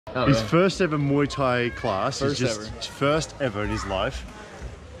Oh, His really? first ever Muay Thai class. First ever in his life.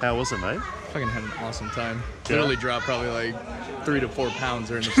 How was it, mate? Fucking had an awesome time. Literally dropped probably like 3 to 4 pounds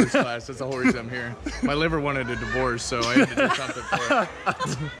during the first class. That's the whole reason I'm here. My liver wanted a divorce, so I had to do something for it.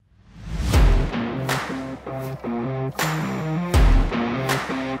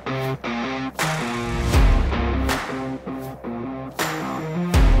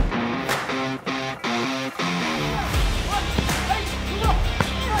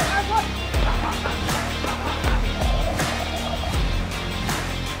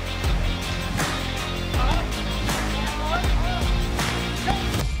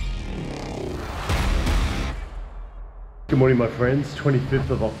 Good morning, my friends. 25th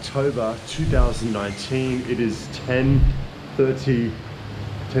of October 2019. It is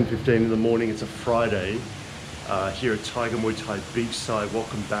 10:15 in the morning. It's a Friday here at Tiger Muay Thai Beachside.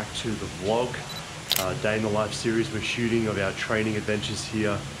 Welcome back to the vlog. Day in the life series we're shooting of our training adventures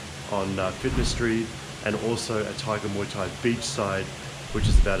here on Fitness Street and also at Tiger Muay Thai Beachside, which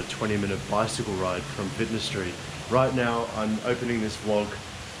is about a 20-minute bicycle ride from Fitness Street. Right now I'm opening this vlog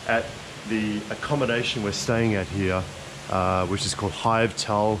at the accommodation we're staying at here, which is called Hive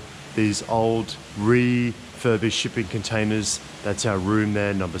Tal. These old refurbished shipping containers. That's our room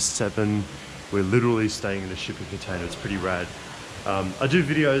there, number 7. We're literally staying in a shipping container. It's pretty rad. I do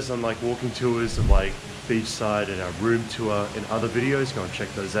videos on like walking tours of like Beachside and our room tour in other videos. Go and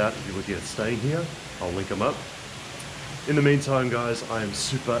check those out if you're looking at staying here. I'll link them up. In the meantime, guys, I am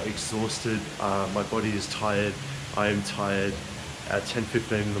super exhausted. My body is tired. I am tired. At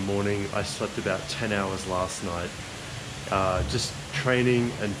 10:15 in the morning, I slept about 10 hours last night. Just training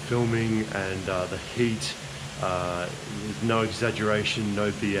and filming and the heat, no exaggeration,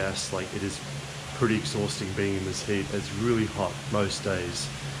 no BS. Like, it is pretty exhausting being in this heat. It's really hot most days,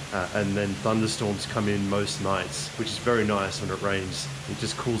 and then thunderstorms come in most nights, which is very nice when it rains. It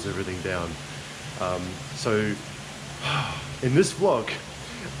just cools everything down. So in this vlog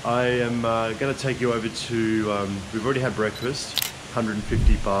I am going to take you over to, we've already had breakfast,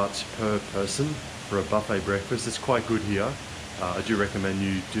 150 baht per person for a buffet breakfast. It's quite good here. I do recommend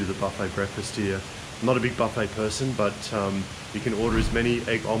you do the buffet breakfast here. I'm not a big buffet person, but you can order as many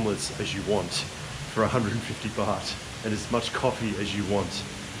egg omelets as you want for 150 baht and as much coffee as you want.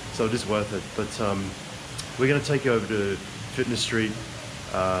 So it is worth it. But we're going to take you over to Fitness Street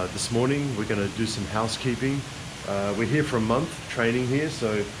this morning. We're going to do some housekeeping. We're here for a month training here,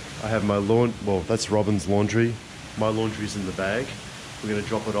 so I have my well, that's Robin's laundry. My laundry's in the bag. We're going to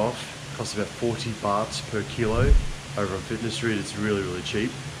drop it off. It costs about 40 bahts per kilo over on Fitness Street. It's really, really cheap.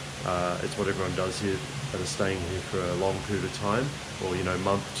 It's what everyone does here that are staying here for a long period of time, or, you know,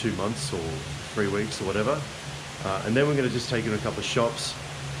 month, 2 months, or 3 weeks, or whatever. And then we're going to just take you to a couple of shops.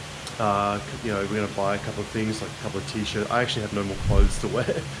 You know, we're going to buy a couple of things, like a couple of t-shirts. I actually have no more clothes to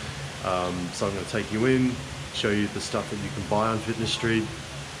wear. So I'm going to take you in, show you the stuff that you can buy on Fitness Street.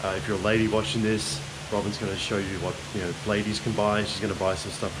 If you're a lady watching this, Robin's going to show you what, you know, ladies can buy. She's going to buy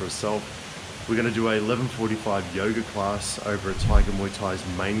some stuff for herself. We're going to do a 11:45 yoga class over at Tiger Muay Thai's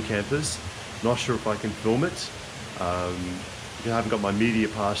main campus. Not sure if I can film it. I haven't got my media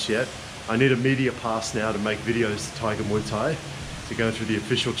pass yet. I need a media pass now to make videos to Tiger Muay Thai. To go through the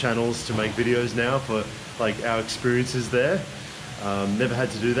official channels to make videos now for like our experiences there. Never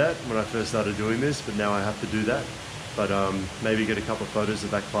had to do that when I first started doing this, but now I have to do that. But maybe get a couple of photos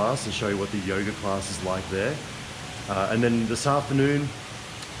of that class and show you what the yoga class is like there. And then this afternoon,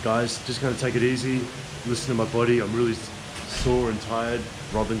 guys, just going to take it easy, listen to my body. I'm really sore and tired.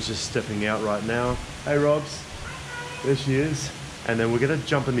 Robin's just stepping out right now. Hey, Robs. There she is. And then we're going to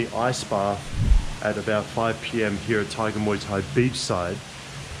jump in the ice bath at about 5 p.m. here at Tiger Muay Thai Beachside.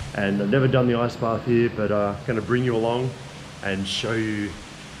 And I've never done the ice bath here, but I'm going to bring you along and show you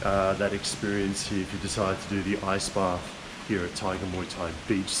that experience here if you decide to do the ice bath here at Tiger Muay Thai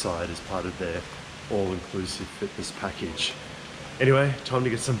Beachside as part of their all-inclusive fitness package. Anyway, time to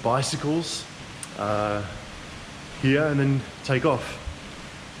get some bicycles here and then take off.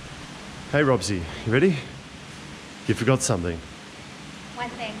 Hey Robsy, you ready? You forgot something. One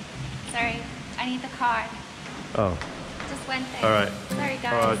thing. Sorry, I need the card. Oh. Just one thing. All right. Sorry,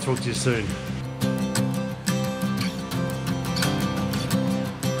 guys. All right, talk to you soon.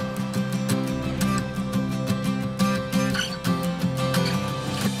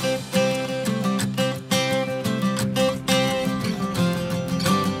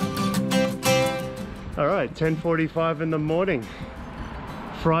 All right, 10:45 in the morning,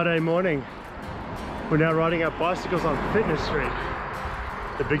 Friday morning. We're now riding our bicycles on Fitness Street.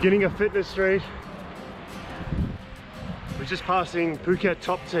 The beginning of Fitness Street. We're just passing Phuket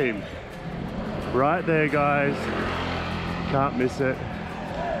Top Team. Right there, guys. Can't miss it.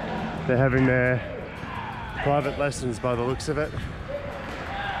 They're having their private lessons by the looks of it.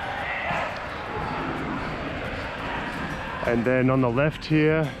 And then on the left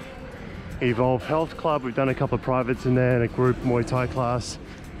here, Evolve Health Club. We've done a couple of privates in there and a group Muay Thai class.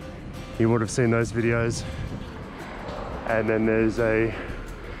 You would have seen those videos. And then there's a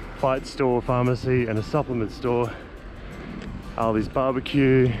fight store, pharmacy, and a supplement store. Ali's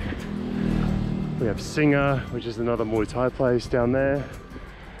Barbecue. We have Singer, which is another Muay Thai place down there.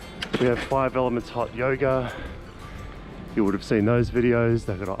 We have 5 Elements Hot Yoga. You would have seen those videos.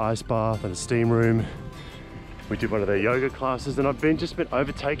 They've got an ice bath and a steam room. We did one of their yoga classes, and I've just been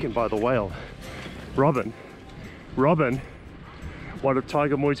overtaken by the whale. Robin, one of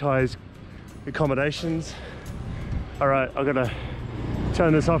Tiger Muay Thai's accommodations. All right, I've got to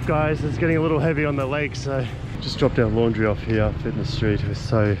turn this off, guys. It's getting a little heavy on the legs, so just dropped our laundry off here, Fitness Street. We're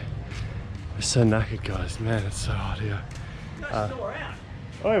so knackered, guys. Man, it's so hot here.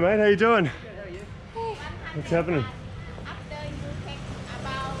 Hi, mate. How you doing? Good, how are you? What's happening? After you take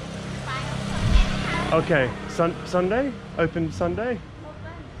about 5 o'clock. Okay, Sunday? Open Sunday? Open.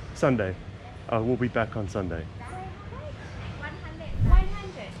 Sunday. We'll be back on Sunday.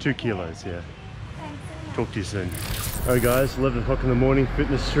 100. 2 kilos, yeah. Thanks so much. Talk to you soon. Alright guys, 11 o'clock in the morning,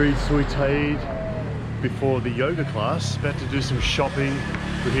 Fitness Street, Sui Taid, before the yoga class. About to do some shopping.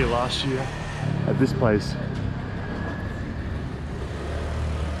 We were here last year at this place.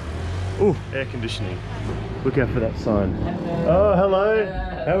 Oh, air conditioning. Look out for that sign. Oh, hello.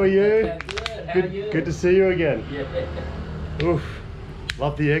 How are you? Good to see you again. Oof.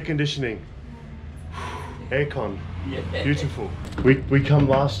 Love the air conditioning. Aircon. Beautiful. We come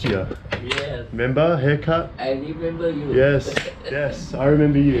last year. Yes. Remember? Haircut? I remember you. Yes. Yes, I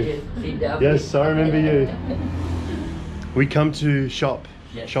remember you. Yes, I remember you. We come to shop.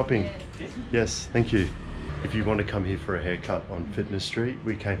 Yes. Shopping. Yes, thank you. If you want to come here for a haircut on Fitness Street,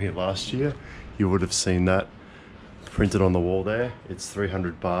 we came here last year. You would have seen that printed on the wall there. It's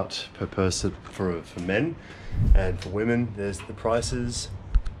 300 baht per person for men, and for women there's the prices.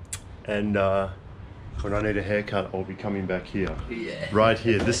 And when I need a haircut, I'll be coming back here. Yeah. Right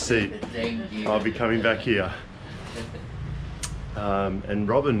here, this seat. Thank you. I'll be coming back here. And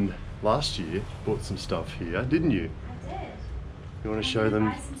Robin last year bought some stuff here, didn't you? I did. You want to show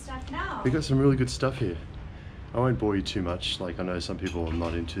them? Buy some stuff now. We got some really good stuff here. I won't bore you too much. Like, I know some people are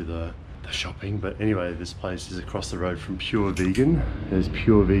not into the shopping, but anyway, this place is across the road from Pure Vegan. There's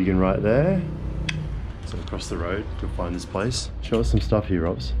Pure Vegan right there. So across the road, you'll find this place. Show us some stuff here,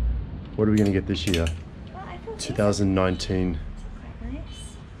 Robs. What are we going to get this year? Well, I thought 2019. quite nice.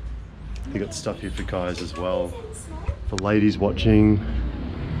 They got stuff here for guys as well. For ladies watching,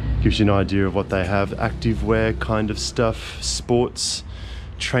 gives you an idea of what they have. Active wear kind of stuff, sports,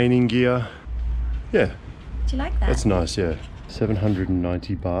 training gear. Yeah, Do you like that? that's nice, yeah.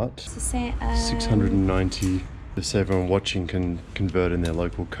 790 baht. So say, 690. Just so everyone watching can convert in their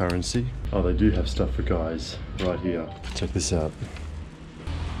local currency. Oh, they do have stuff for guys right here. Check this out.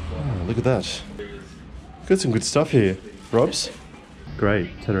 Oh, look at that. Got some good stuff here, Robs. Great.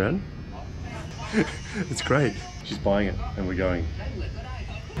 Turn around. It's great. She's buying it and we're going.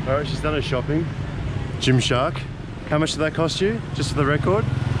 All right, she's done her shopping. Gymshark. How much did that cost you, just for the record?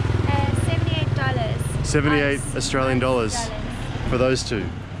 $78. 78 Australian dollars $80. for those two.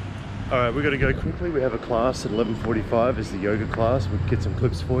 All right, we've got to go quickly. We have a class at 11:45 is the yoga class. We'll get some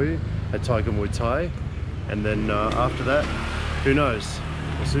clips for you at Tiger Muay Thai. And then after that, who knows?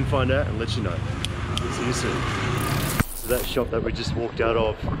 We'll soon find out and let you know. See you soon. So that shop that we just walked out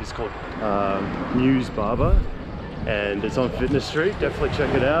of is called Muse Barber, and it's on Fitness Street. Definitely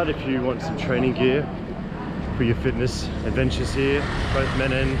check it out if you want some training gear for your fitness adventures here. Both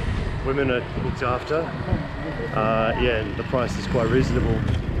men and women are looked after. Yeah, and the price is quite reasonable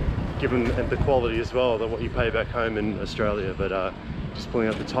given the quality as well than what you pay back home in Australia. But just pulling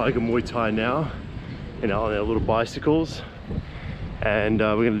out the Tiger Muay Thai now, you know, on our little bicycles, and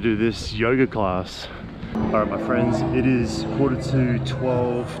we're going to do this yoga class. All right, my friends, it is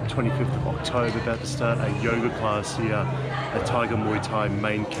 11:45, 25th of October, about to start a yoga class here at Tiger Muay Thai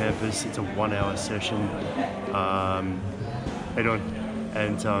main campus. It's a 1-hour session. How you doing?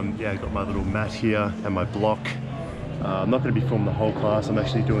 And yeah, I've got my little mat here and my block. I'm not going to be filming the whole class. I'm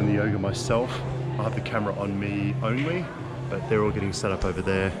actually doing the yoga myself. I'll have the camera on me only, but they're all getting set up over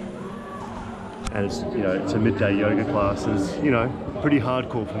there. And it's, you know, it's a midday yoga class. It's, you know, pretty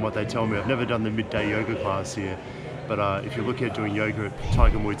hardcore from what they tell me. I've never done the midday yoga class here, but if you're looking at doing yoga at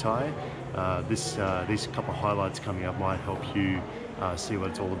Tiger Muay Thai, these couple of highlights coming up might help you see what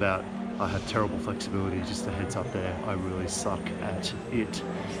it's all about. I have terrible flexibility, just a heads up there. I really suck at it,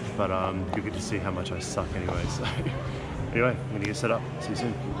 but you'll get to see how much I suck anyway. So anyway, I'm gonna get set up. See you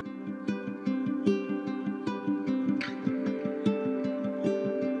soon.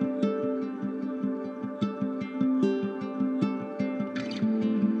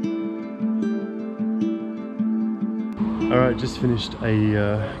 Just finished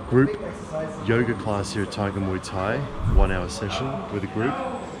a group yoga class here at Tiger Muay Thai, 1 hour session with a group.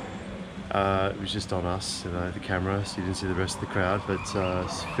 It was just on us, the camera, so you didn't see the rest of the crowd, but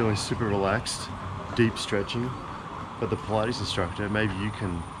feeling super relaxed, deep stretching. But the Pilates instructor, maybe you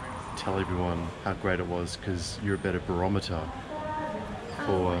can tell everyone how great it was, because you're a better barometer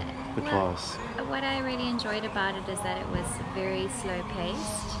for the class. What I really enjoyed about it is that it was very slow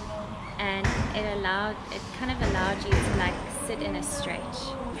paced, and it kind of allowed you to like sit in a stretch.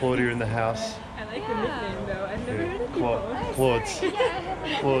 Claudia in the house. I like the nickname though. I've never heard it before. Claude's.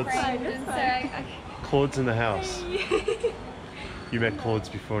 Claude's in the house. You met Claude's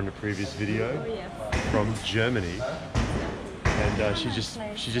before in a previous video from Germany, and she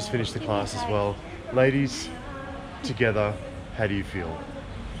just finished the class as well. Ladies, together, how do you feel?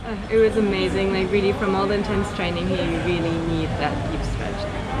 It was amazing. Like really, from all the intense training here, you really need that deep stretch.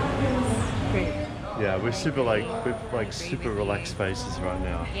 It's great. Yeah, we're super super relaxed faces right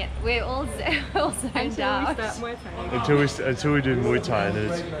now. Yeah, we're all zoned out. Until we do Muay Thai, and then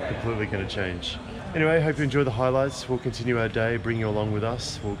it's completely going to change. Anyway, hope you enjoy the highlights. We'll continue our day, bring you along with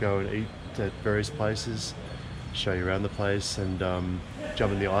us. We'll go and eat at various places, show you around the place, and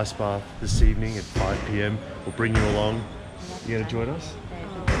jump in the ice bath this evening at 5 p.m. We'll bring you along. You going to join us?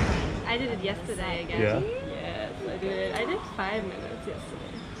 I did it yesterday again. Yeah? Yes, I did. I did 5 minutes yesterday.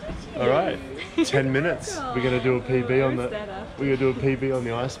 All right, 10 minutes. We're going to do a PB on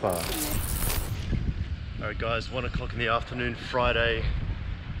the ice bath. All right, guys, 1 o'clock in the afternoon, Friday.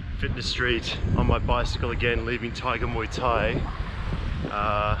 Fitness Street on my bicycle again, leaving Tiger Muay Thai.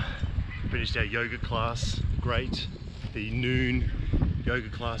 Finished our yoga class, great. The noon yoga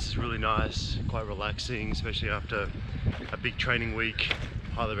class is really nice, quite relaxing, especially after a big training week.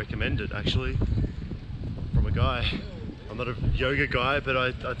 Highly recommend it, actually, from a guy. I'm not a yoga guy, but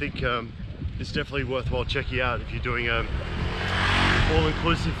I think it's definitely worthwhile checking out if you're doing a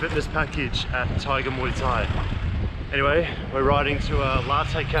all-inclusive fitness package at Tiger Muay Thai. Anyway, we're riding to a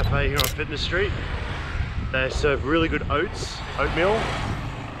Latte cafe here on Fitness Street. They serve really good oatmeal.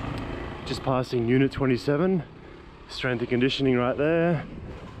 Just passing Unit 27, strength and conditioning right there.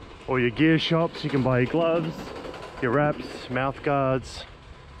 Or your gear shops, you can buy your gloves, your wraps, mouth guards,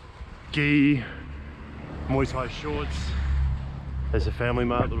 gi, Muay Thai shorts. There's a Family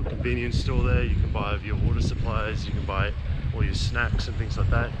Mart, little convenience store there. You can buy your water supplies, you can buy all your snacks and things like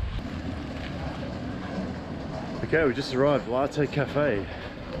that. Okay, we just arrived, Latte Cafe.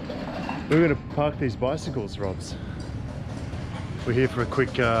 We're going to park these bicycles, Robs. We're here for a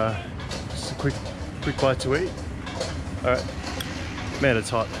quick bite to eat. All right, man, it's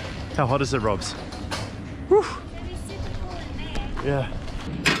hot. How hot is it, Robs? Woo. Yeah.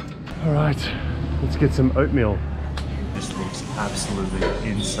 All right, let's get some oatmeal. This looks absolutely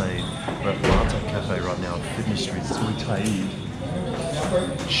insane. We're at Latte Cafe right now on Fitness Street. It's Muay Thai.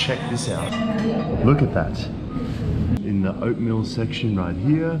 Check this out. Look at that. In the oatmeal section right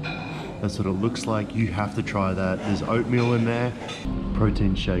here, that's what it looks like. You have to try that. There's oatmeal in there.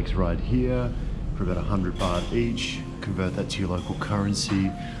 Protein shakes right here for about 100 baht each. Convert that to your local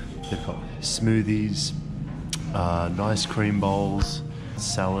currency. They've got smoothies, nice cream bowls,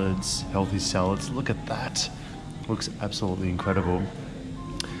 salads, healthy salads. Look at that. Looks absolutely incredible.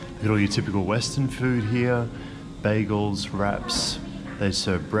 You've got all your typical Western food here. Bagels, wraps. They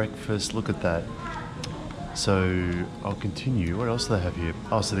serve breakfast. Look at that. So I'll continue. What else do they have here?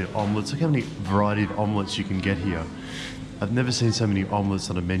 Oh, so the omelets. Look how many variety of omelets you can get here. I've never seen so many omelets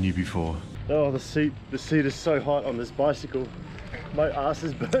on a menu before. Oh, the seat is so hot on this bicycle. My ass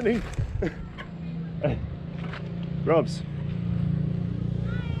is burning. Hey, Robs,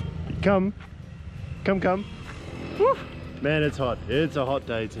 come. Woo. Man, it's hot. It's a hot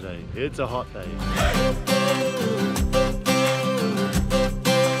day today. It's a hot day.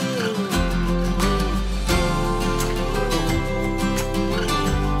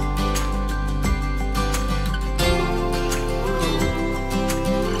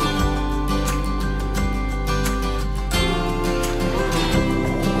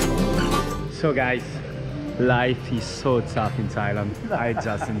 So guys, life is so tough in Thailand. I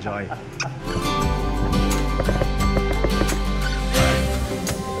just enjoy.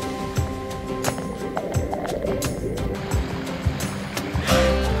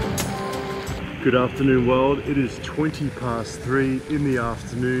 Good afternoon, world. It is 3:20 in the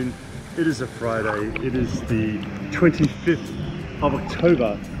afternoon. It is a Friday. It is the 25th of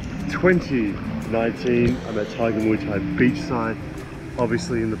October 2019. I'm at Tiger Muay Thai Beachside,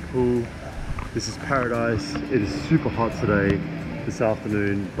 obviously in the pool. This is paradise. It is super hot today, this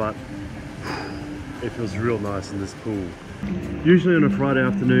afternoon, but it feels real nice in this pool. Usually on a Friday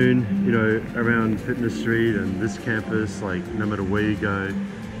afternoon, you know, around Fitness Street and this campus, like no matter where you go,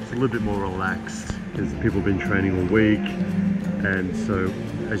 it's a little bit more relaxed because people have been training all week. And so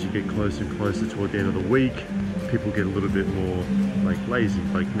as you get closer and closer toward the end of the week, people get a little bit more like lazy,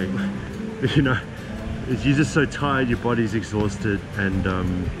 like me. You know, you're just so tired, your body's exhausted, and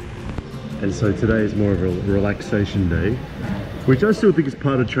so today is more of a relaxation day, which I still think is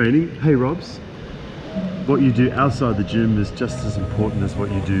part of training. Hey Robs, what you do outside the gym is just as important as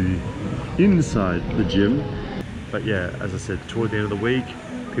what you do inside the gym. But yeah, as I said, toward the end of the week,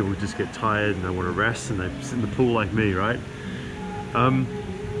 people just get tired and they want to rest and they sit in the pool like me, right?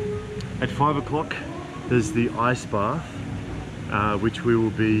 At 5 o'clock, there's the ice bath, which we will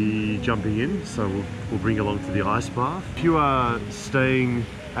be jumping in. So we'll bring you along to the ice bath. If you are staying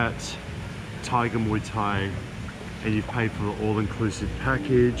at Tiger Muay Thai and you pay for the all-inclusive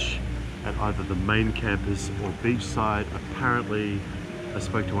package at either the main campus or Beachside, apparently I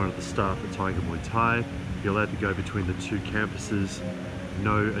spoke to one of the staff at Tiger Muay Thai, you're allowed to go between the two campuses,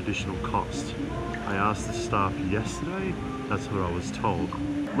 no additional cost. I asked the staff yesterday, that's what I was told.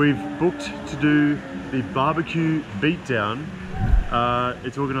 We've booked to do the barbecue beatdown.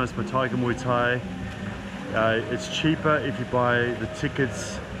 It's organised by Tiger Muay Thai. It's cheaper if you buy the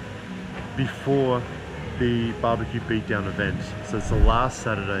tickets before the barbecue beatdown event. So it's the last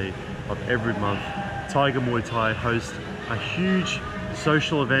Saturday of every month. Tiger Muay Thai hosts a huge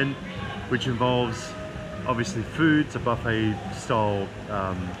social event which involves obviously food. It's a buffet style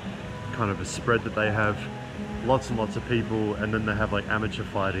kind of a spread that they have. Lots and lots of people, and then they have like amateur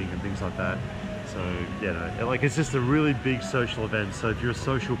fighting and things like that. So you know, like it's just a really big social event. So if you're a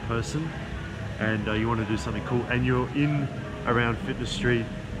social person and you want to do something cool and you're in around Fitness Street,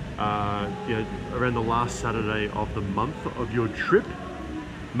 you know, around the last Saturday of the month of your trip,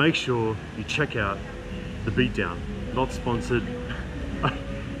 make sure you check out the beatdown. Not sponsored,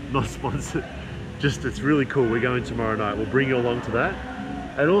 not sponsored. Just it's really cool. We're going tomorrow night. We'll bring you along to that.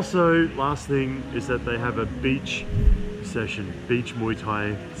 And also, last thing is that they have a beach session, beach Muay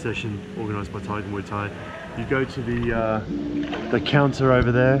Thai session organised by Tiger Muay Thai. You go to the counter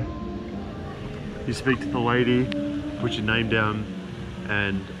over there, you speak to the lady, put your name down,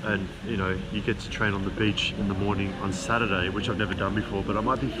 and you know, you get to train on the beach in the morning on Saturday, which I've never done before, but I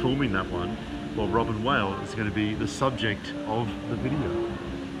might be filming that one while Robin Whale is going to be the subject of the video.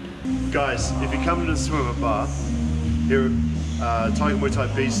 Guys, if you come to the swim at bath, here at Tiger Muay Thai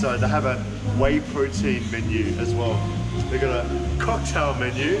Beachside, they have a whey protein menu as well. They've got a cocktail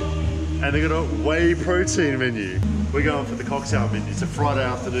menu and they've got a whey protein menu. We're going for the cocktail menu. It's a Friday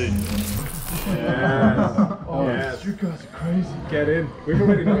afternoon. Yeah. Oh, yeah. You guys are crazy. Get in. We've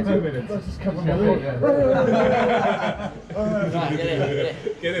already got 2 minutes. Let's just come on my way. Get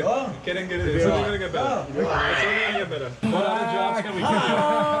in. It's only gonna get better. It's only gonna get better. What other jobs can we get?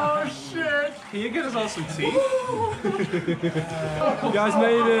 Oh, shit. Can you get us all some tea? You guys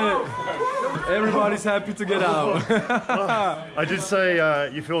made it. Everybody's happy to get out. I did say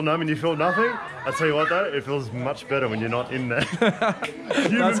you feel numb and you feel nothing. I tell you what though, it feels much better when you're not in there.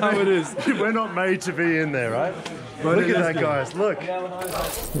 That's how it is. We're not made to be in there, right? But look at that, guys. Look.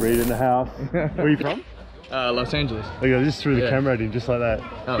 Reed in the house. Where are you from? Los Angeles. Okay, I just threw the camera at him just like that.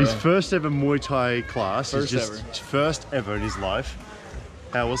 Oh, his really? first ever Muay Thai class. First ever in his life.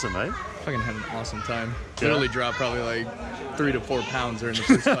 How was it, mate? Fucking had an awesome time. Yeah. Literally dropped probably like 3 to 4 pounds during the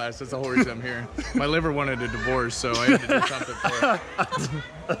first class. That's the whole reason I'm here. My liver wanted a divorce, so I had to do something for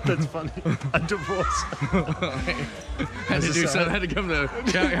it. That's funny. A divorce. Had to do something. Had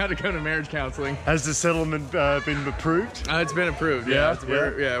to come to marriage counseling. Has the settlement been approved? It's been approved. Yeah,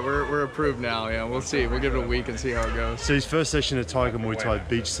 we're approved now. Yeah, we'll see. We'll give it a week and see how it goes. So his first session at Tiger Muay Thai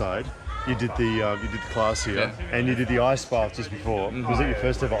Beachside. You did the class here, yeah. And you did the ice bath just before. Was it your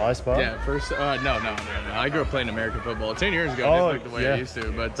first ever ice bath? Yeah, first. No. I grew up playing American football 10 years ago. Oh, I didn't like the way I used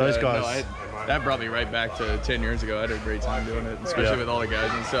to, but those guys. No, that brought me right back to 10 years ago. I had a great time doing it, especially with all the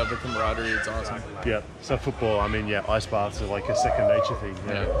guys and stuff. The camaraderie, it's awesome. Yeah. So football, I mean, yeah, ice baths are like a second nature thing.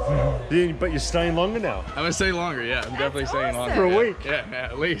 Yeah. But you're staying longer now. I'm gonna stay longer. Yeah, I'm definitely staying longer For a week. Yeah,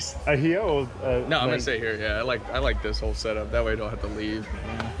 at least. Here or? No, I'm gonna stay here. Yeah, I like this whole setup. That way I don't have to leave.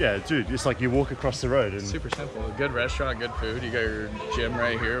 Yeah, dude, it's like you walk across the road and. Super simple. Good restaurant, good food. You got your gym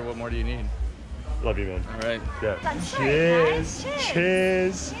right here. What more do you need? Love you, man. All right. Yeah. Cheers.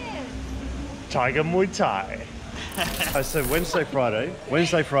 Cheers. Tiger Muay Thai. So Wednesday,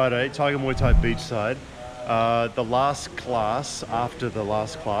 Friday, Tiger Muay Thai Beachside. The last class, after the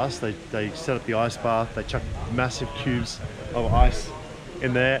last class, they set up the ice bath. They chuck massive cubes of ice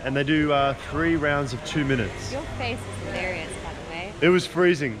in there, and they do 3 rounds of 2 minutes. Your face is hilarious, by the way. It was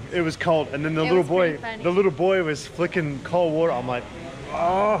freezing. It was cold, and then the little boy was flicking cold water. I'm like,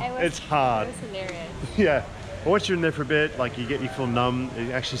 oh, it's hard. It was hilarious. Yeah. Once you're in there for a bit, like you feel numb.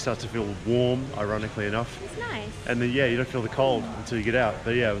 It actually starts to feel warm, ironically enough. It's nice. And then yeah, you don't feel the cold until you get out.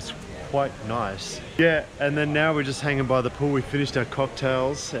 But yeah, it was quite nice. Yeah, and then now we're just hanging by the pool. We finished our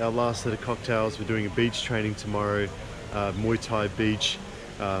cocktails, our last set of cocktails. We're doing a beach training tomorrow, Muay Thai beach.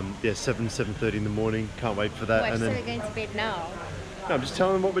 Yeah, 7:30 in the morning. Can't wait for that. Well, and then we're going to bed now. no, I'm just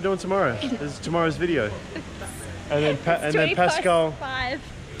telling them what we're doing tomorrow. This is tomorrow's video. And then Pascal. 5.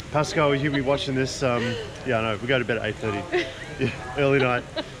 Pascal, you'll be watching this. Yeah, I know. We go to bed at 8:30. Yeah, early night.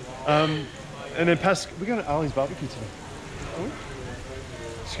 And then Pascal, we're going to Ali's barbecue today. Oh,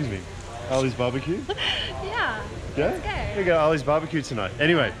 excuse me, Ali's barbecue. Yeah. Yeah. Let's go. We go to Ali's barbecue tonight.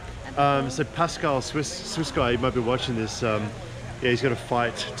 Anyway, so Pascal, Swiss guy, you might be watching this. Yeah, he's got a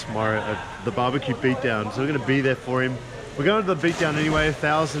fight tomorrow at the barbecue beatdown. So we're going to be there for him. We're going to the beatdown anyway.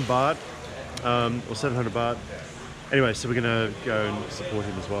 1,000 baht or 700 baht. Anyway, so we're gonna go and support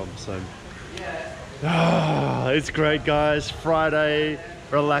him as well. So, it's great, guys. Friday,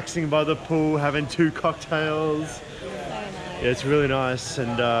 relaxing by the pool, having 2 cocktails. So nice. Yeah, it's really nice.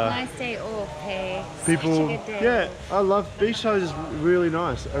 And Nice day off, hey. people, Such a good day. yeah, I love Beachside. Is really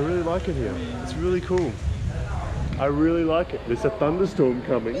nice. I really like it here. It's really cool. I really like it. There's a thunderstorm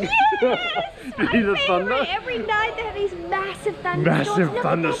coming. Yes! You hear the thunder? Every night they have these massive thunderstorms. Massive Look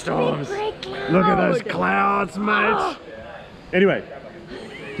thunderstorms. At that big, great Look at those cloud. clouds, mate. Anyway,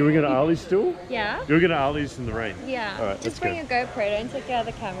 do we go to Ali's still? Yeah? You're going to Ali's in the rain? Yeah. All right, let's Just bring go. a GoPro, don't take the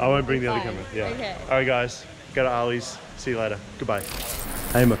other camera. I won't bring the It'll other be camera. fine. Yeah. Okay. All right, guys. Go to Ali's. See you later. Goodbye.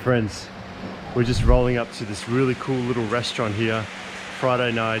 Hey, my friends. We're just rolling up to this really cool little restaurant here.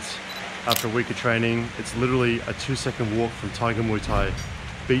 Friday night after a week of training. It's literally a 2-second walk from Tiger Muay Thai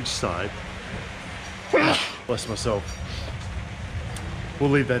Beachside. Bless myself.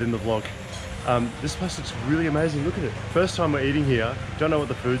 We'll leave that in the vlog. This place looks really amazing. Look at it. First time we're eating here. Don't know what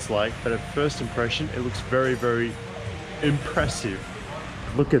the food's like, but at first impression, it looks very, very impressive.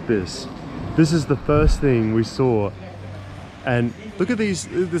 Look at this. This is the first thing we saw. And look at these.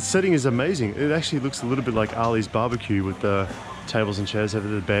 The setting is amazing. It actually looks a little bit like Ali's barbecue with the tables and chairs over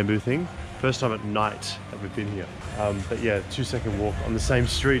the bamboo thing. First time at night that we've been here. But yeah, 2-second walk on the same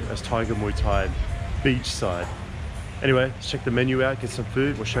street as Tiger Muay Thai Beachside. Anyway, let's check the menu out, get some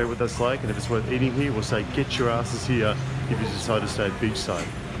food, we'll show you what that's like, and if it's worth eating here, we'll say get your asses here if you decide to stay at Beachside.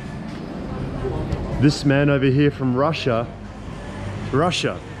 This man over here from Russia, there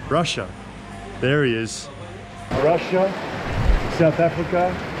he is. Russia, South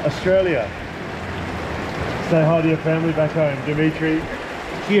Africa, Australia. Say hi to your family back home, Dimitry.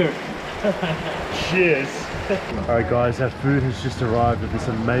 Cheers. Cheers. Alright guys, our food has just arrived at this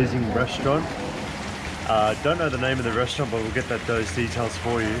amazing restaurant. Don't know the name of the restaurant, but we'll get those details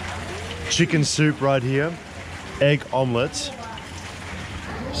for you. Chicken soup right here, egg omelette,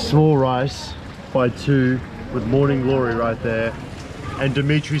 small rice by 2 with morning glory right there, and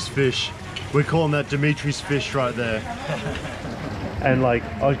Dimitri's fish. We're calling that Dimitri's fish right there. And like,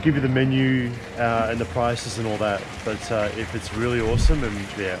 I'll give you the menu and the prices and all that, but if it's really awesome, and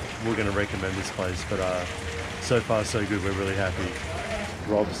yeah, we're gonna recommend this place, but so far so good, we're really happy.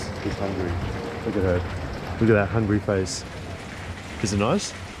 Rob's is hungry. Look at her. Look at that hungry face. Is it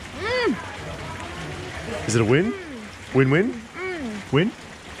nice? Is it a win? Win-win? Win?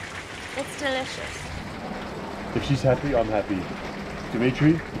 It's delicious. If she's happy, I'm happy.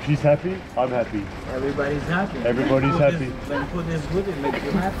 Dimitri, if she's happy, I'm happy. Everybody's happy. Everybody's happy. When food is good, it makes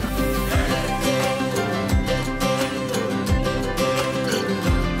you happy.